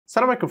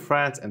Assalamu alaikum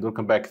friends and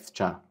welcome back to the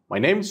channel. My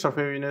name is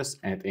Younes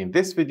and in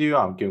this video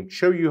I'm going to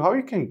show you how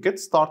you can get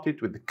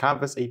started with the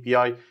Canvas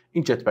API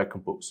in Jetpack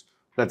Compose.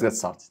 Let's get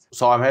started.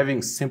 So I'm having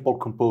a simple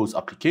Compose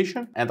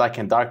application and I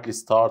can directly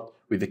start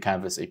with the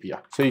Canvas API.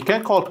 So you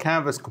can call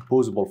Canvas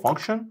composable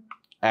function,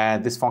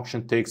 and this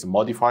function takes a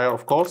modifier,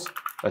 of course.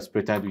 Let's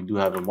pretend we do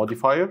have a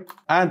modifier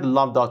and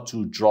lambda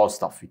to draw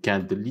stuff. You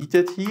can delete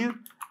it here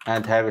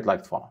and have it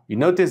like the following. You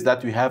notice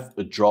that we have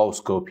a draw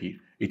scope here.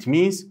 It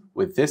means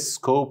with this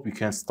scope, you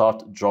can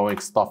start drawing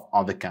stuff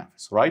on the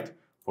canvas, right?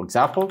 For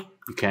example,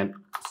 you can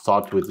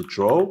start with the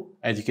draw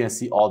and you can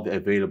see all the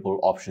available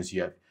options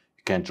you have.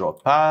 You can draw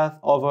path,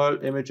 oval,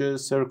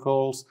 images,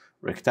 circles,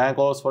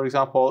 rectangles, for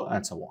example,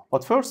 and so on.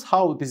 But first,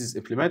 how this is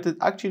implemented,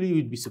 actually,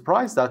 you'd be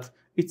surprised that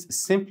it's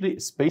simply a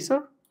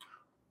spacer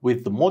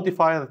with the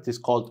modifier that is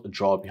called a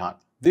draw behind.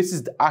 This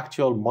is the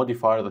actual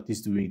modifier that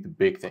is doing the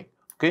big thing,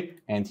 okay?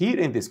 And here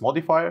in this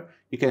modifier,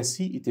 you can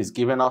see it is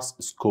giving us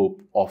a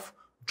scope of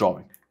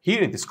drawing.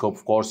 Here in the scope,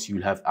 of course,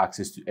 you'll have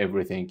access to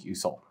everything you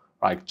saw,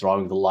 like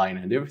drawing the line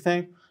and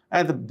everything.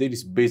 And there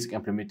is basic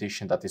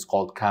implementation that is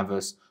called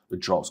Canvas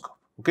draw scope.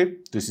 Okay,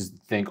 this is the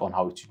thing on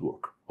how it should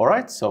work. All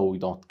right, so we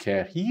don't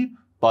care here,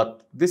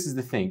 but this is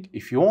the thing.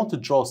 If you want to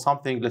draw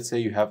something, let's say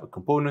you have a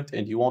component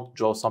and you want to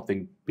draw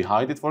something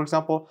behind it, for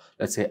example,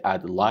 let's say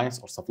add lines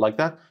or stuff like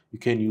that, you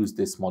can use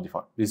this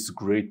modifier. This is a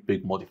great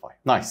big modifier.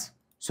 Nice.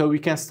 So we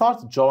can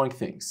start drawing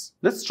things.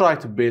 Let's try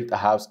to build a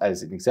house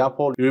as an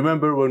example. You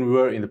remember when we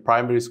were in the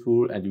primary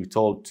school and we were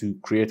told to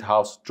create a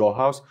house, draw a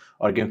house,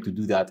 are going to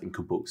do that in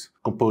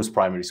Compose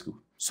primary school.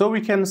 So we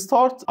can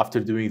start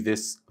after doing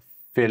this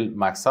fill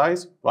max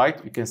size,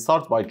 right? We can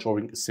start by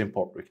drawing a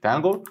simple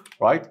rectangle,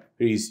 right?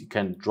 Here is, you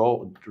can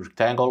draw a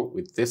rectangle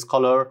with this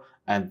color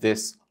and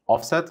this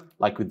offset,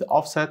 like with the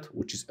offset,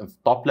 which is at the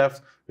top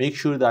left. Make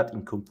sure that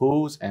in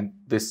Compose and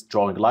this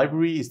drawing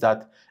library is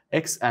that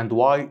X and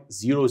Y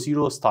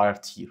 00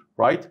 start here,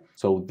 right?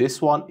 So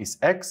this one is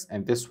X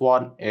and this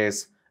one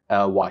is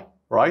Y,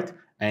 right?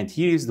 And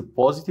here is the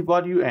positive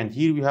value and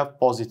here we have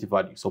positive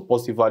value. So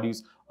positive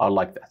values are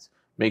like that.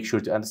 Make sure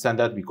to understand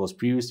that because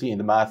previously in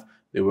the math,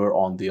 they were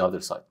on the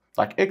other side.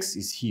 Like X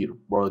is here,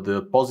 or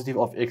the positive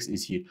of X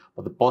is here,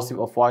 but the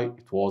positive of Y,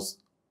 it was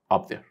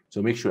up there.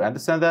 So make sure you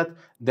understand that.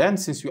 Then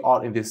since we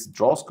are in this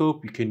draw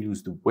scope, you can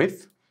use the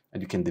width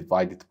and you can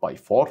divide it by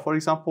 4, for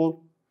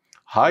example.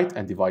 Height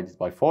and divide it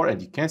by 4, and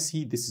you can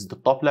see this is the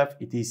top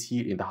left, it is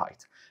here in the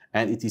height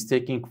and it is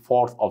taking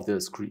 1/4 of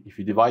the screen. If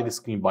you divide the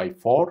screen by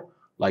 4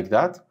 like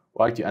that,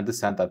 right, you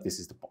understand that this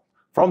is the point.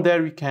 From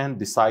there we can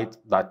decide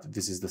that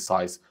this is the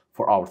size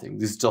for our thing.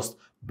 This is just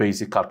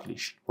basic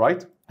calculation,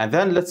 right? And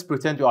then let's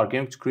pretend you are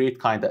going to create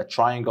kind of a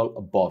triangle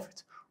above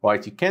it,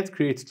 right? You can't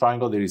create a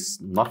triangle, there is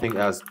nothing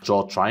as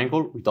draw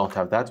triangle, we don't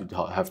have that, we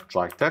have to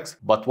try text.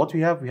 But what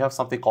we have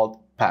something called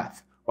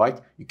path, right?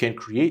 You can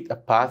create a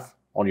path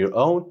on your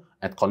own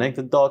and connect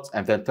the dots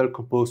and then tell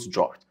Compose to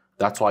draw it.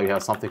 That's why you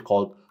have something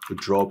called the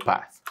draw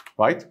path,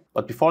 right?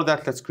 But before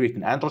that, let's create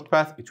an Android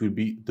path. It will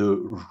be the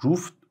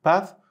roof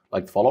path,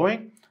 like the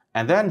following.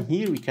 And then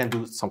here we can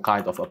do some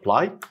kind of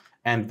apply.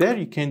 And there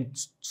you can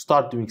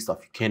start doing stuff.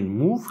 You can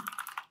move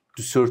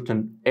to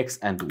certain X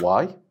and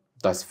Y.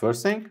 That's the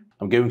first thing.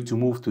 I'm going to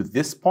move to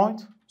this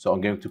point. So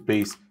I'm going to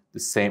place the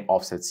same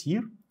offsets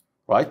here,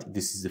 right?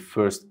 This is the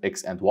first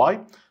X and Y.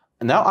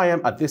 And now I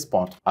am at this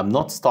point. I'm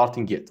not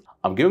starting yet.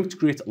 I'm going to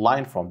create a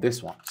line from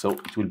this one. So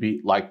it will be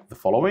like the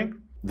following.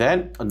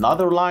 Then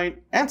another line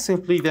and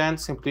simply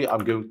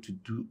I'm going to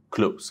do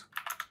close.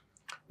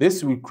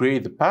 This will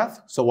create the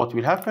path. So what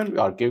will happen? We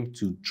are going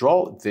to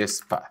draw this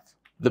path.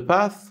 The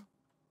path,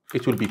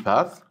 it will be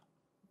path,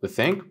 the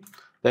thing.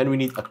 Then we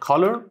need a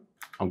color.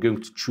 I'm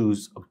going to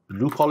choose a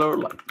blue color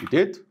like we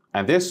did.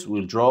 And this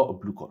will draw a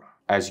blue color.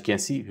 As you can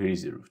see, here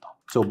is the rooftop.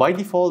 So by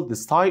default, the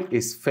style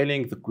is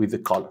filling with the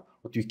color.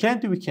 What we can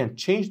do, we can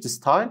change the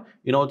style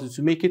in order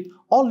to make it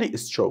only a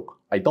stroke.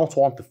 I don't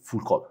want the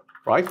full color,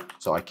 right?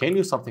 So I can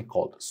use something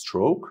called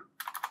stroke,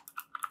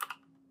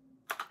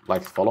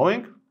 like the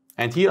following.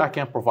 And here I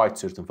can provide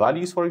certain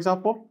values, for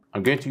example.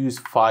 I'm going to use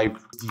 5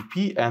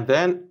 dp, and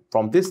then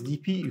from this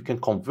dp, you can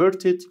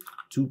convert it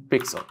to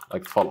pixel,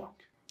 like the following.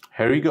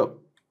 Here you go.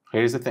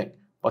 Here's the thing.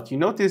 But you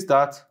notice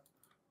that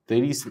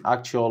there is an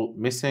actual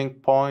missing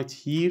point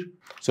here.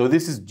 So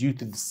this is due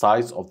to the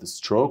size of the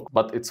stroke,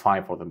 but it's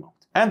fine for the moment.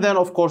 And then,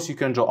 of course, you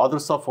can draw other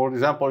stuff. For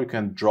example, you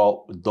can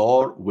draw a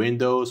door,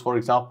 windows, for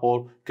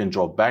example. You can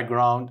draw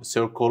background,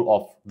 circle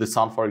of the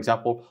sun, for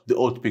example, the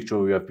old picture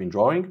we have been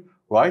drawing,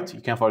 right?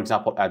 You can, for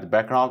example, add the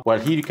background. Well,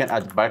 here you can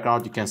add the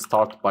background. You can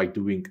start by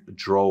doing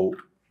draw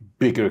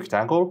big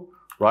rectangle,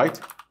 right?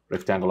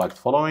 Rectangle like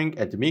the following,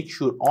 and make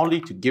sure only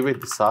to give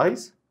it the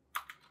size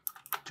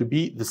to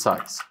be the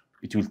size.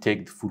 It will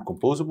take the full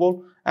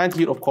composable. And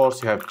here, of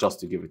course, you have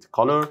just to give it a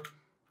color.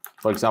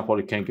 For example,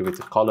 you can give it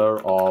a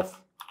color of,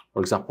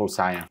 for example,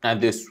 cyan,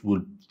 and this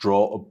will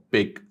draw a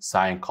big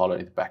cyan color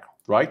in the background,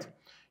 right?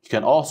 You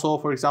can also,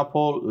 for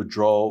example,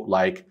 draw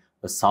like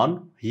a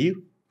sun here.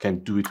 You can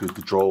do it with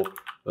the draw,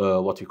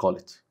 what you call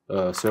it,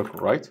 circle,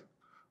 right?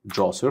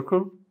 Draw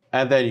circle.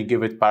 And then you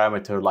give it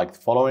parameter like the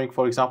following,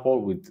 for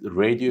example, with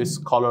radius,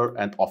 color,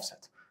 and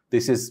offset.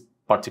 This is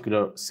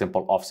particular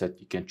simple offset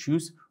you can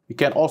choose. You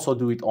can also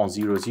do it on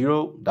 0,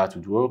 0, that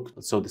would work.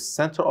 So the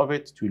center of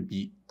it will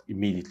be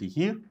immediately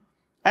here.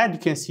 And you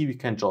can see we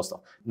can draw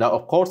stuff. Now,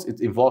 of course,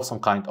 it involves some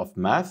kind of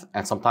math,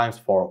 and sometimes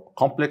for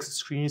complex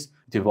screens,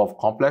 it involves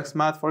complex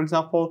math, for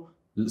example,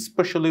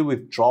 especially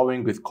with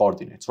drawing with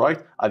coordinates,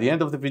 right? At the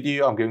end of the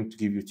video, I'm going to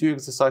give you 2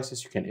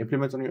 exercises you can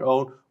implement on your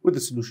own with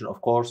the solution,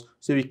 of course,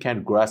 so you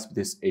can grasp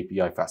this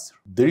API faster.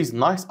 There is a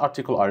nice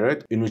article I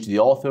read in which the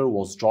author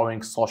was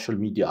drawing social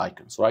media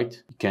icons, right?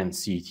 You can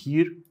see it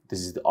here. This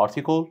is the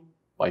article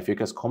by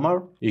Vikas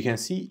Kumar. You can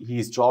see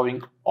he's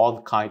drawing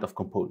all kind of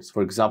components.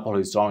 For example,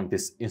 he's drawing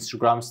this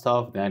Instagram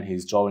stuff, then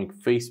he's drawing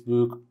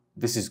Facebook.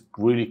 This is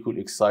really cool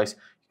exercise.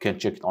 You can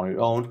check it on your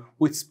own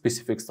with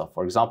specific stuff.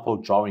 For example,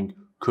 drawing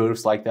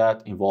curves like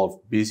that involve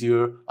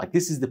Bezier. Like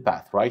this is the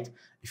path, right?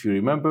 If you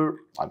remember,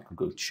 I'm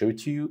going to show it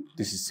to you.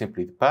 This is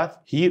simply the path.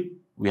 Here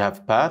we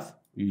have path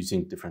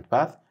using different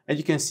path, and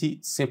you can see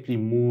it simply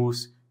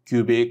moves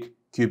cubic,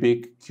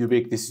 cubic,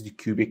 cubic. This is the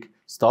cubic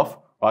stuff,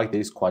 right? There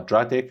is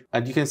quadratic,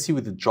 and you can see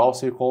with the draw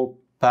circle,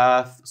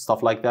 path,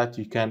 stuff like that,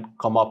 you can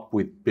come up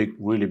with big,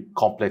 really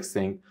complex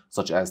thing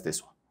such as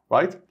this one,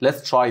 right?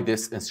 Let's try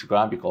this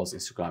Instagram because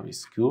Instagram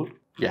is cool.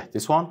 Yeah,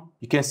 this one.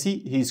 You can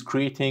see he's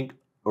creating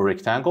a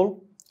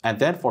rectangle. And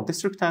then for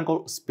this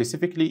rectangle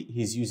specifically,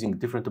 he's using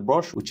different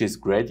brush, which is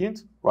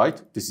gradient,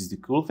 right? This is the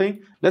cool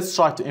thing. Let's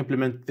try to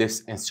implement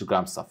this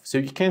Instagram stuff. So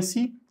you can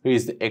see here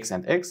is the X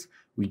and X.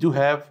 We do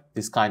have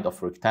this kind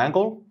of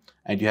rectangle,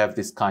 and you have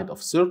this kind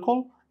of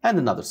circle and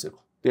another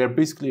circle. They are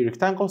basically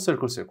rectangle,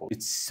 circle, circle.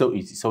 It's so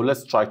easy. So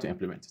let's try to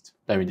implement it.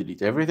 Let me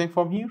delete everything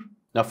from here.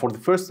 Now for the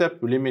first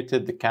step, we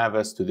limited the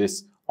canvas to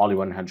this only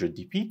 100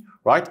 dp,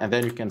 right? And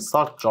then you can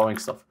start drawing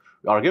stuff.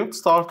 We are going to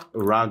start a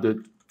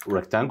rounded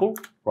rectangle,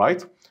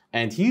 right?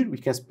 And here we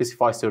can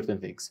specify certain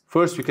things.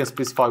 First, we can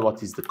specify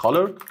what is the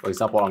color. For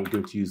example, I'm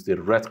going to use the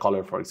red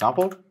color, for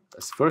example.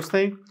 That's the first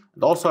thing.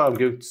 And also I'm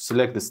going to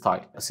select the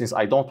style. Since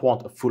I don't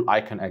want a full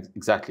icon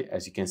exactly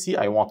as you can see,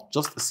 I want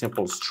just a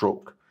simple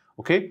stroke,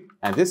 okay?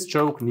 And this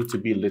stroke needs to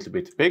be a little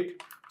bit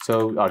big.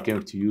 So we are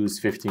going to use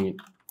 15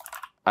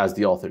 as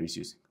the author is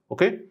using,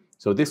 okay?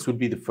 So this would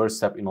be the first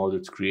step in order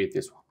to create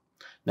this one.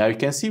 Now you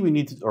can see we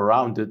needed a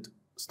rounded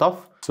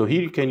stuff. So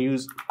here you can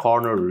use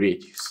corner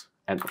radius.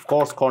 And of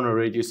course, corner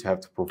radius, you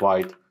have to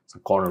provide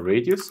some corner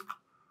radius,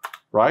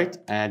 right?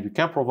 And you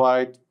can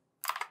provide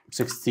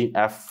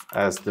 16F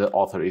as the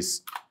author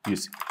is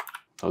using.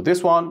 So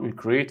this one will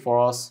create for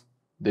us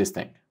this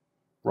thing,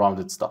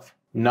 rounded stuff.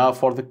 Now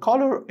for the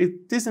color,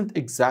 it isn't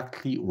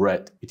exactly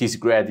red. It is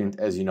gradient,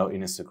 as you know,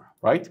 in Instagram,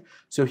 right?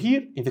 So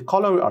here in the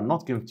color, we are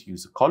not going to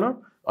use a color,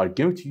 we are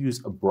going to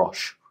use a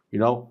brush,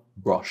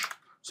 brush.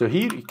 So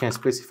here you can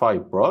specify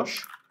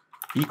brush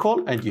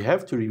equal, and you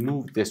have to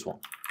remove this one,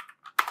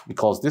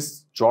 because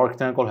this draw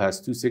rectangle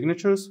has 2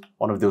 signatures.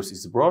 One of those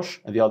is the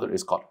brush and the other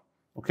is color,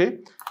 okay?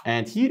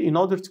 And here, in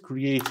order to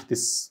create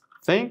this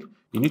thing,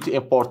 you need to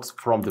import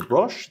from the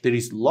brush. There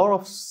is a lot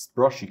of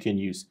brush you can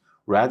use.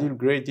 Radial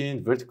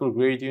gradient, vertical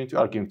gradient, you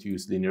are going to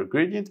use linear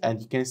gradient,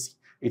 and you can see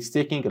it's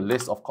taking a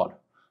list of color.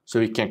 So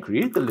you can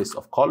create the list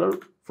of color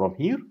from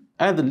here,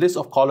 and the list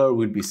of color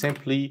will be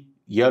simply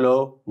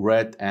yellow,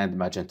 red, and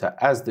magenta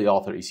as the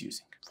author is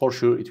using. For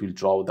sure, it will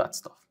draw that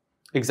stuff.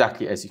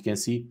 Exactly as you can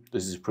see,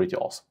 this is pretty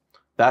awesome.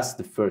 That's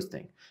the first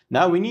thing.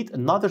 Now we need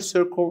another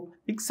circle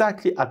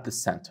exactly at the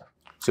center.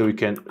 So we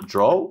can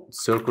draw a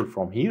circle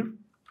from here.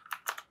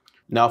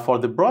 Now for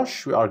the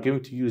brush, we are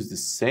going to use the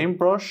same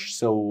brush.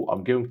 So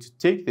I'm going to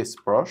take this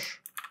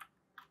brush,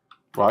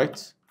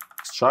 right?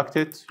 Extract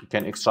it. You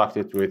can extract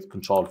it with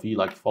Control V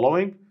like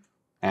following,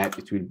 and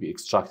it will be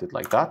extracted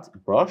like that,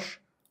 brush.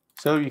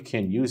 So you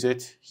can use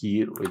it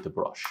here with the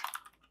brush.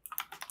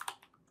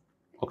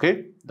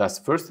 Okay, that's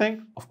the first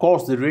thing. Of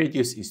course, the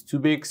radius is too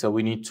big, so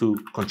we need to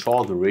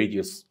control the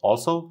radius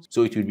also.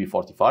 So it will be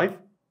 45.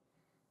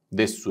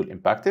 This will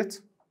impact it.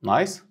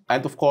 Nice.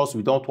 And of course,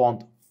 we don't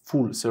want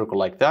full circle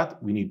like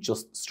that. We need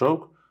just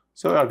stroke.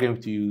 So we are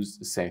going to use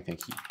the same thing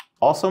here.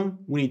 Awesome.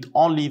 We need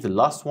only the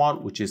last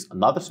one, which is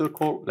another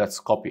circle. Let's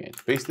copy and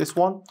paste this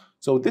one.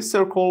 So this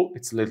circle,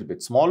 it's a little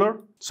bit smaller.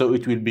 So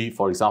it will be,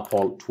 for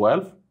example,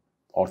 12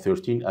 or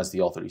 13 as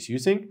the author is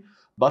using.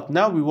 But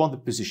now we want the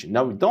position.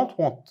 Now we don't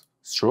want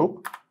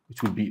stroke,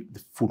 which will be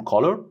the full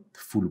color, the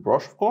full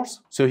brush, of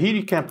course. So here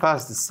you can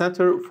pass the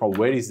center from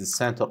where is the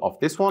center of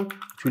this one.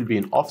 It will be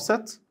an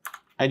offset,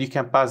 and you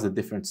can pass the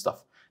different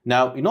stuff.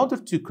 Now, in order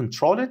to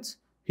control it,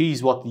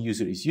 here's what the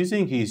user is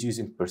using. He is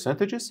using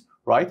percentages,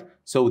 right?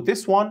 So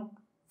this one,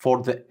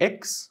 for the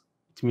X,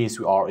 it means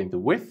we are in the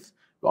width.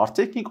 We are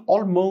taking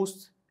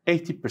almost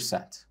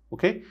 80%,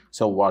 okay?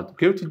 So what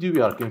we're going to do,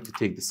 we are going to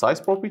take the size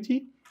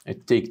property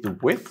and take the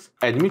width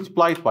and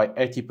multiply it by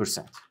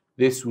 80%.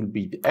 This will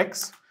be the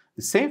X.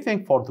 The same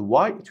thing for the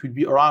Y, it will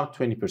be around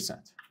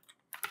 20%.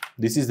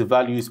 This is the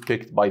values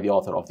picked by the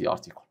author of the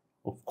article.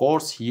 Of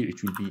course, here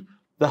it will be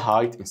the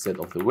height instead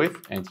of the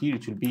width, and here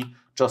it will be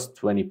just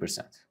 20%.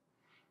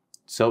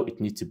 So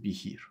it needs to be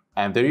here.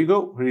 And there you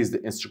go. Here is the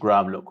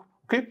Instagram logo.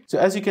 Okay, so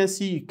as you can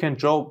see, you can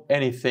draw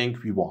anything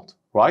we want,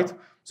 right?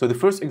 So the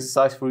first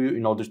exercise for you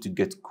in order to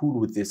get cool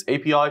with this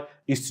API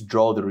is to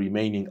draw the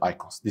remaining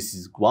icons. This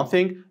is one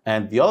thing.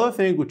 And the other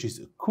thing, which is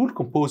cool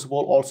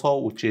composable also,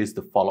 which is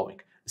the following.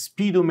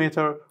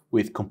 Speedometer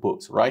with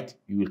Compose, right?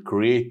 You will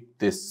create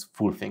this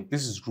full thing.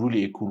 This is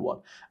really a cool one.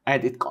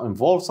 And it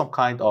involves some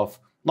kind of,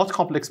 not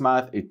complex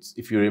math, it's,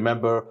 if you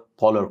remember,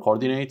 polar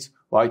coordinates,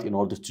 right? In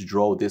order to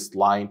draw this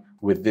line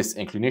with this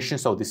inclination.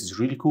 So this is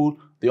really cool.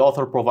 The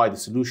author provides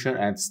a solution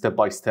and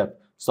step-by-step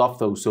stuff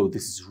though. So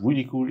this is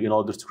really cool in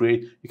order to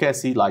create. You can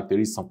see like there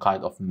is some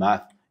kind of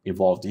math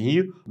involved in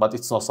here, but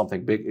it's not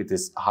something big. It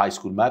is high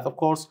school math, of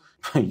course.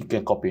 You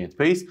can copy and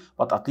paste,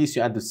 but at least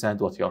you understand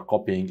what you are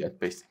copying and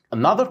pasting.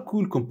 Another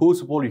cool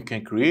composable you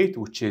can create,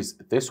 which is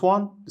this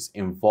one. This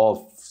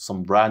involves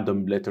some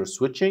random letter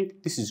switching.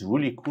 This is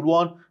really a cool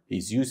one.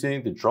 He's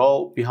using the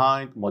draw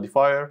behind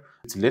modifier.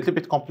 It's a little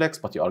bit complex,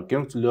 but you are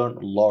going to learn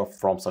a lot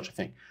from such a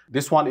thing.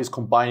 This one is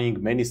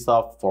combining many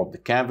stuff from the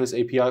Canvas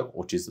API,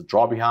 which is the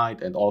draw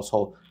behind, and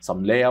also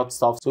some layout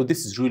stuff. So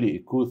this is really a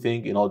cool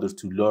thing in order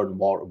to learn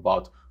more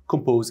about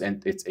Compose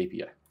and its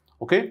API.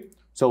 Okay,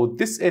 so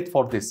this is it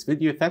for this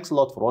video. Thanks a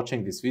lot for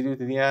watching this video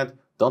to the end.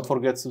 Don't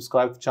forget to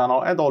subscribe to the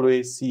channel and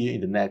always see you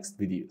in the next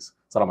videos.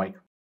 Salam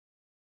alaikum.